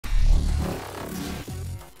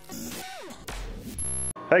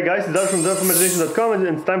Hey guys, it's Dan from DanForMagination.com and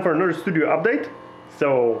it's time for another studio update.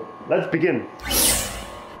 So let's begin.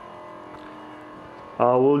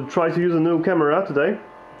 We'll try to use a new camera today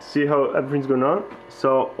to see how everything's going on.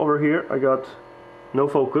 So over here I got no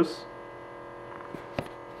focus.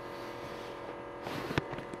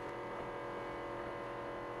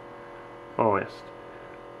 Oh yes.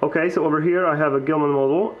 Okay, so over here I have a Gilman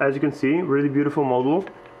model. As you can see, really beautiful model.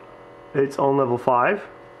 It's on level 5.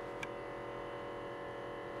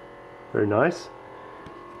 Very nice.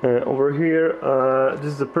 Over here,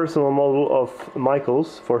 this is a personal model of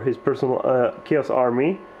Michael's for his personal Chaos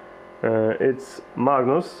Army. It's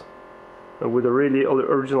Magnus with a really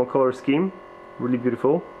original color scheme. Really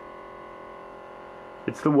beautiful.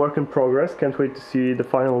 It's still work in progress. Can't wait to see the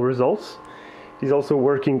final results. He's also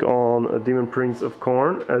working on a Demon Prince of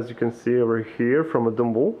Khorne, as you can see over here, from a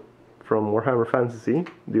Dumble from Warhammer Fantasy,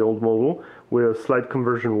 the old model, with a slight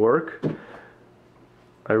conversion work.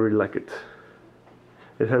 I really like it.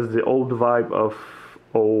 It has the old vibe of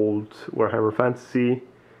old Warhammer Fantasy.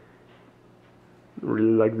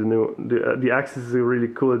 Really like the new. The Axis is a really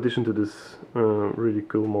cool addition to this really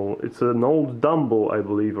cool model. It's an old Dumble, I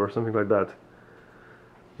believe, or something like that.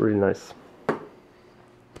 Really nice.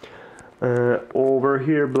 Over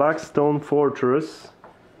here, Blackstone Fortress.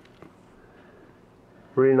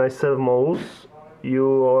 Really nice set of models.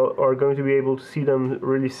 You are going to be able to see them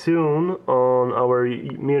really soon on our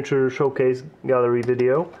miniature showcase gallery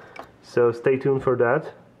video, so stay tuned for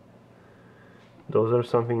that. Those are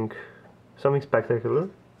something spectacular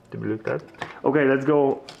to be looked at. Okay, let's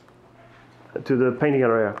go to the painting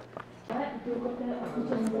area.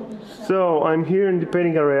 So I'm here in the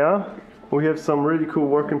painting area. We have some really cool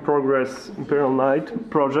work in progress Imperial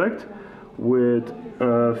Knight project with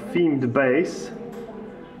a themed base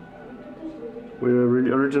with a really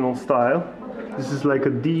original style. This is like a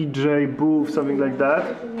DJ booth, something like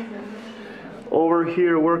that. Over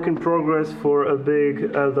here, work in progress for a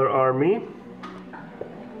big Elder army.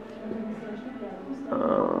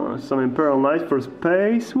 Some Imperial Knights for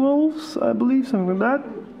Space Wolves, I believe, something like that.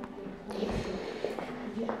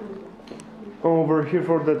 Over here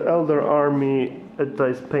for that Elder army, Etta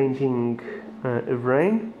is painting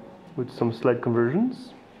Ivrain with some slight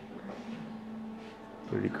conversions.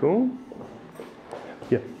 Really cool.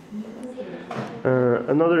 Yeah.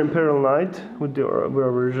 Another Imperial Knight with the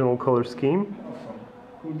original color scheme.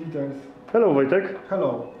 Cool details. Hello, Wojtek.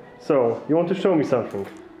 Hello. So, you want to show me something?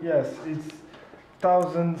 Yes, it's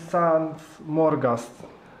 1000 Suns Morghast.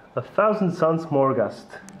 1000 Suns Morghast.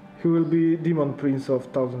 He will be Demon Prince of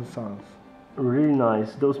 1000 Suns. Really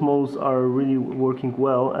nice. Those models are really working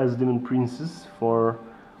well as Demon Princes for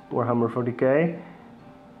Warhammer 40k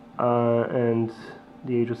and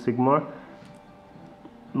the Age of Sigmar.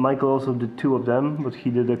 Michael also did 2 of them, but he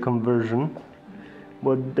did a conversion.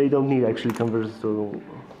 But they don't need actually conversions to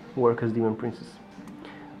work as Demon Princes.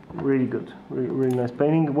 Really good. Really nice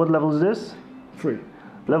painting. What level is this? 3.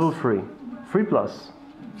 Level 3. 3+.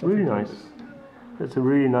 Really nice. That's a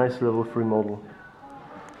really nice level 3 model.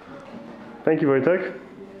 Thank you, Wojtek.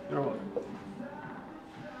 You're welcome.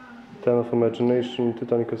 Ten of Imagination,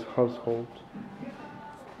 Titanicus household.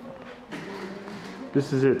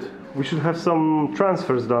 This is it. We should have some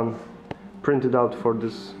transfers done, printed out for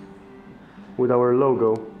this, with our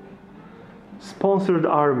logo. Sponsored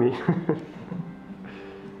army.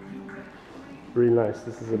 Really nice.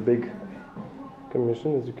 This is a big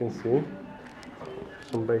commission, as you can see.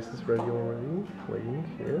 Some bases ready already, waiting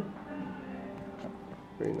here.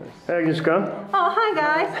 Very nice. Hey Agnieszka. Oh, hi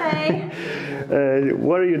guys, hey.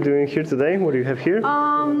 What are you doing here today? What do you have here?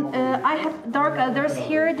 I have Dark Elders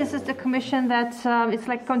here. This is the commission that it's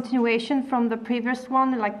like continuation from the previous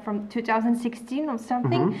one, like from 2016 or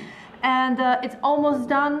something. And it's almost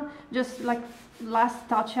done, just like last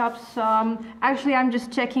touch-ups. Actually, I'm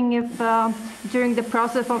just checking if during the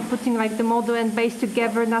process of putting like the model and base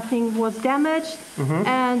together, nothing was damaged.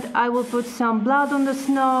 And I will put some blood on the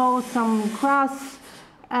snow, some grass,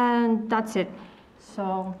 and that's it.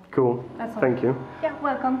 So cool. That's all. Thank you. Yeah,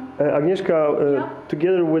 welcome. Agnieszka,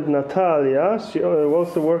 together with Natalia, she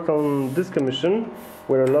also worked on this commission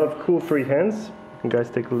with a lot of cool freehands. You guys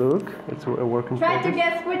take a look. It's a work in progress. Try to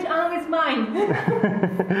guess which arm is mine.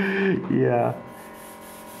 Yeah.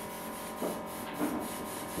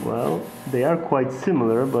 Well, they are quite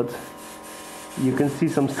similar, but you can see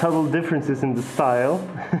some subtle differences in the style.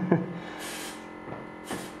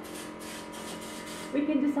 We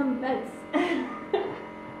can do some bets.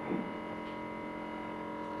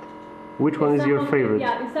 Which one is your favorite?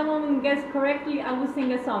 Yeah, if someone will guess correctly, I will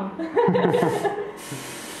sing a song.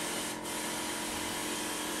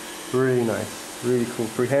 Really nice, really cool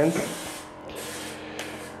freehands.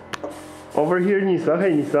 Over here, Nisa.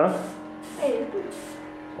 Hey, Nisa. Hey.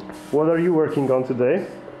 What are you working on today?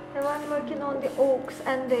 And I'm working on the oaks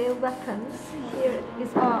and the weapons. Here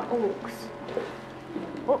is our oaks.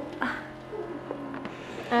 Oh.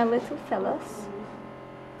 Our little fellas.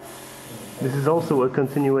 This is also a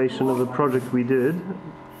continuation of a project we did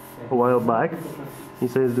a while back.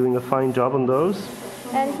 Nisa is doing a fine job on those.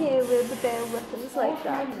 And here will be their weapons like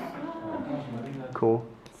that. Cool.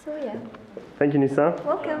 So yeah. Thank you, Nisa.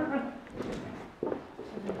 Welcome.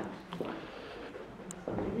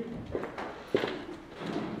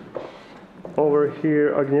 Over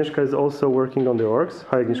here, Agnieszka is also working on the orcs.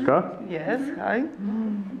 Hi, Agnieszka. Yes, hi.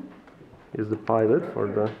 Is the pilot for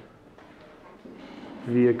the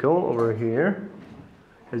vehicle over here.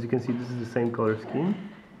 As you can see, this is the same color scheme.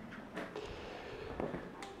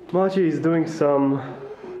 Maciej is doing some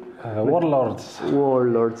warlords,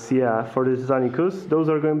 yeah, for the Titanicus. Those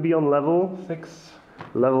are going to be on level 6.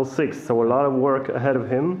 Level 6, so a lot of work ahead of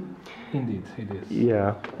him. Indeed, it is.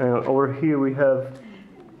 Yeah, over here we have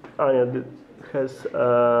Anya that has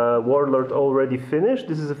warlord already finished.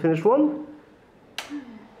 This is a finished one.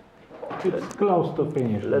 It's close to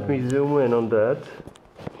finish. Let me zoom in on that.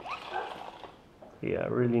 Yeah,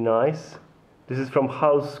 really nice. This is from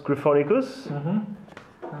House Gryphonicus.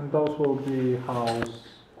 And those will be house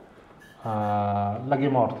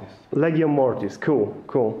Legio Mortis. Legio Mortis, cool,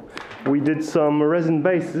 cool. We did some resin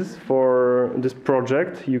bases for this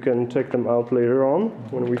project. You can check them out later on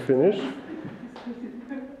when we finish.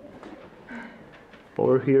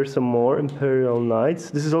 Over here some more Imperial Knights.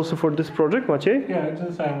 This is also for this project, Maciej? Yeah, it's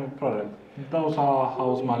the same project. Those are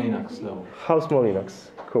House Malinax though. House Molinax,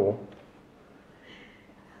 cool.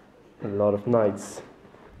 A lot of knights.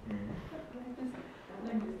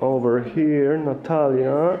 Over here,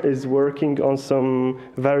 Natalia is working on some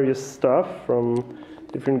various stuff from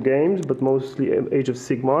different games, but mostly Age of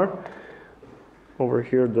Sigmar. Over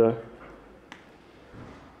here, the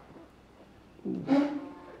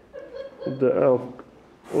elf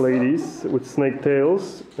ladies with snake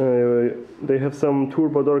tails. They have some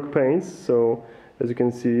turbo dark paints, so as you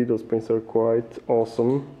can see, those paints are quite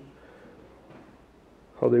awesome.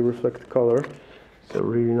 How they reflect color. So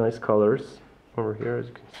really nice colors over here, as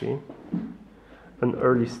you can see. An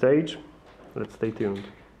early stage. Let's stay tuned.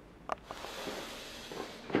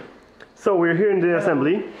 So we're here in the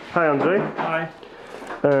assembly. Hi, Andre. Hi.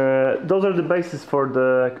 Those are the bases for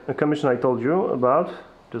the commission I told you about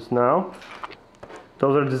just now.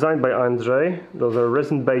 Those are designed by Andre. Those are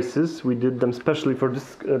resin bases. We did them specially for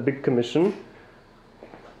this big commission.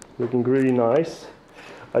 Looking really nice.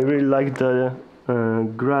 I really like the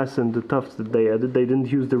grass and the tufts that they added. They didn't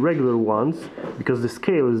use the regular ones because the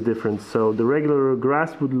scale is different. So the regular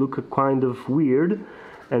grass would look kind of weird,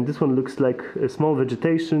 and this one looks like a small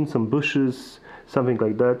vegetation, some bushes, something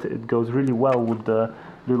like that. It goes really well with the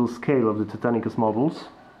little scale of the Titanicus models.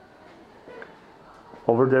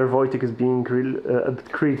 Over there, Wojtek is being a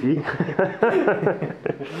bit creepy.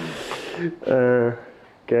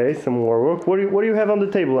 Okay, some more work. What do you have on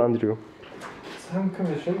the table, Andrew? Some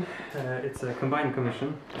commission. It's a combined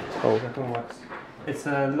commission. Oh. That one works. It's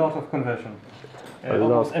a lot of conversion. A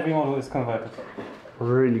Almost lot. every model is converted.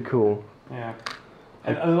 Really cool. Yeah.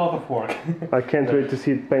 And a lot of work. I can't wait to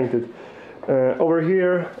see it painted. Over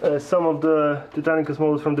here, some of the Titanicus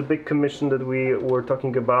models from the big commission that we were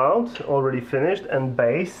talking about, already finished and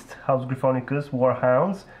based. House Gryphonicus,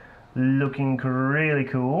 Warhounds, looking really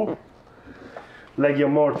cool. Legio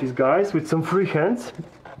Mortis guys with some free hands.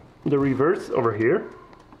 The reverse over here.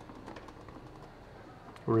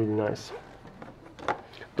 Really nice.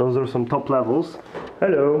 Those are some top levels.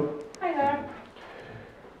 Hello. Hi there.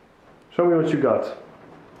 Show me what you got.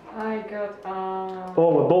 I got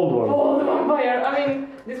Oh, a bold one. bold vampire. I mean,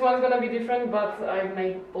 this one's gonna be different, but I've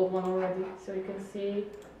made bold one already, so you can see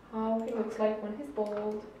how he looks like when he's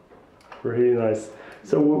bold. Really nice.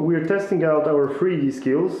 So we're testing out our 3D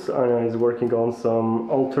skills. Anya is working on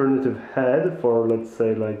some alternative head for, let's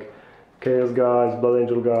say, like Chaos guys, Blood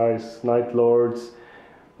Angel guys, Night Lords.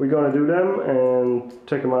 We're gonna do them and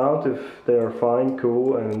check them out if they are fine,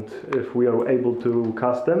 cool, and if we are able to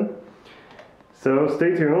cast them. So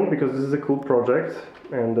stay tuned, because this is a cool project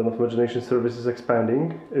and the Imagination service is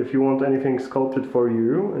expanding. If you want anything sculpted for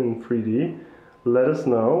you in 3D, let us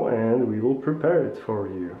know and we will prepare it for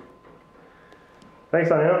you. Thanks,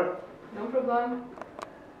 Anya. No problem.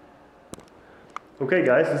 Okay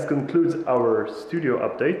guys, this concludes our studio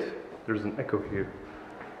update. There's an echo here.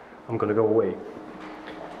 I'm gonna go away.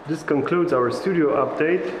 This concludes our studio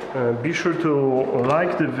update. Be sure to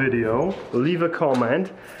like the video, leave a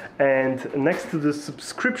comment, And next to the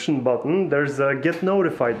subscription button, there's a get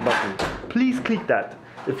notified button. Please click that.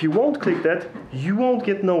 If you won't click that, you won't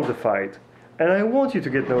get notified. And I want you to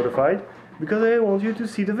get notified because I want you to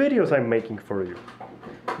see the videos I'm making for you.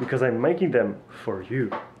 Because I'm making them for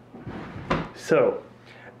you. So,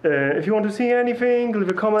 if you want to see anything, leave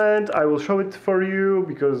a comment. I will show it for you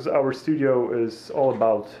because our studio is all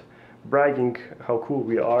about bragging how cool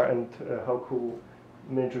we are and how cool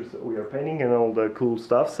miniatures we are painting and all the cool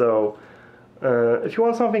stuff. So if you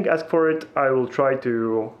want something, ask for it. I will try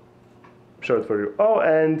to show it for you. Oh,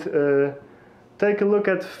 and take a look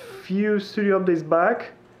at few studio updates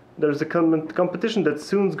back. There's a competition that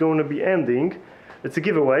soon's going to be ending. It's a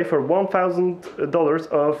giveaway for $1,000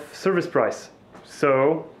 of service price.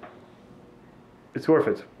 So it's worth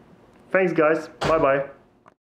it. Thanks guys. Bye bye.